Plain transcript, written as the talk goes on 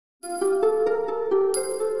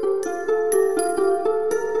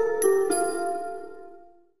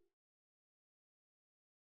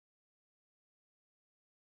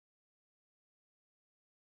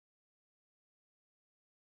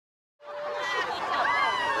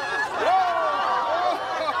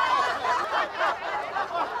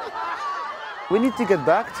We need to get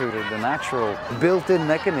back to the natural built-in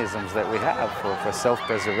mechanisms that we have for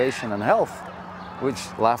self-preservation and health, which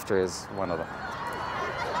laughter is one of them.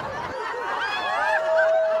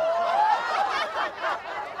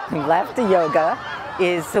 Laughter yoga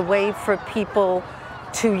is a way for people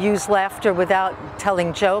to use laughter without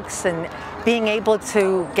telling jokes and being able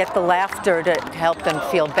to get the laughter to help them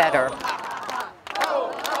feel better.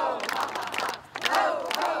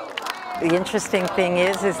 The interesting thing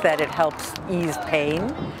is that it helps ease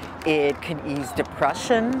pain, it can ease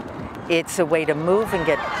depression, it's a way to move and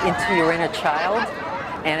get into your inner child,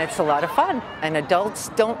 and it's a lot of fun. And adults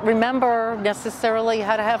don't remember necessarily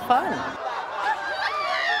how to have fun.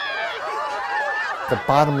 The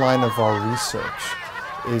bottom line of our research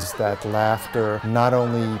is that laughter not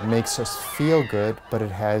only makes us feel good, but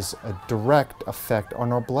it has a direct effect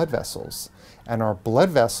on our blood vessels. And our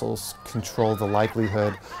blood vessels control the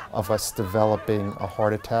likelihood of us developing a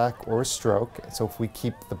heart attack or a stroke. So if we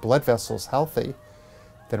keep the blood vessels healthy,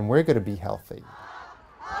 then we're going to be healthy.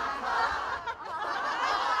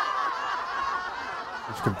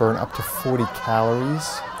 You could burn up to 40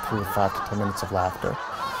 calories through 5 to 10 minutes of laughter.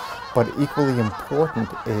 But equally important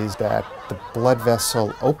is that the blood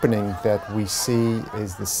vessel opening that we see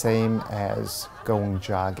is the same as going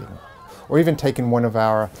jogging. Or even taking one of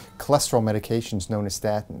our cholesterol medications known as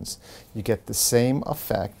statins. You get the same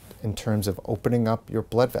effect in terms of opening up your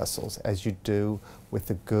blood vessels as you do with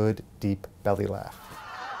a good, deep belly laugh.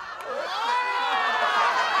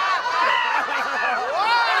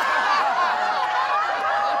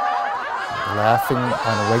 Laughing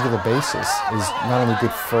on a regular basis is not only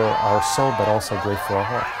good for our soul, but also great for our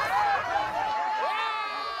heart.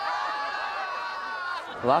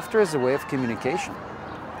 Laughter is a way of communication.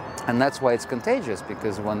 And that's why it's contagious,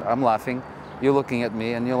 because when I'm laughing, you're looking at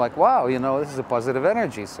me and you're like, wow, you know, this is a positive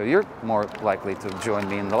energy. So you're more likely to join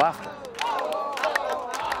me in the laughter.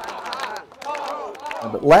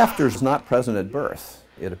 But laughter is not present at birth.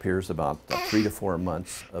 It appears about 3 to 4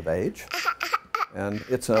 months of age. And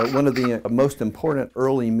it's one of the most important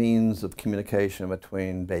early means of communication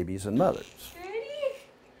between babies and mothers.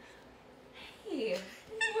 Hey.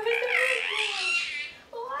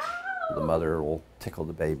 The mother will tickle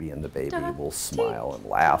the baby and the baby will smile and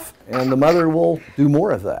laugh. And the mother will do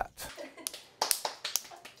more of that.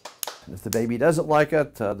 And if the baby doesn't like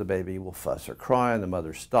it, the baby will fuss or cry and the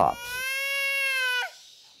mother stops.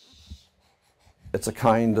 It's a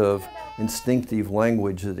kind of instinctive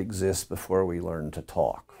language that exists before we learn to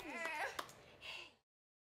talk.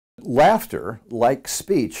 Laughter, like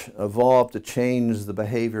speech, evolved to change the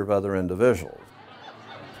behavior of other individuals.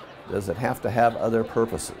 Does it have to have other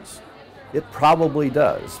purposes? It probably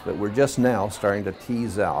does, but we're just now starting to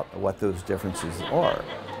tease out what those differences are.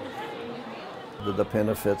 Do the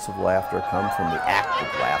benefits of laughter come from the act of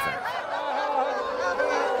laughing?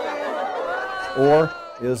 Or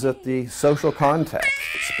is it the social context,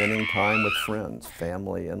 spending time with friends,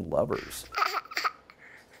 family, and lovers?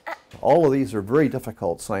 All of these are very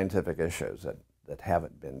difficult scientific issues that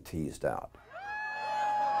haven't been teased out.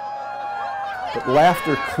 But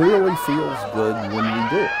laughter clearly feels good when we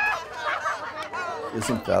do it.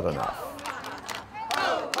 Isn't that enough?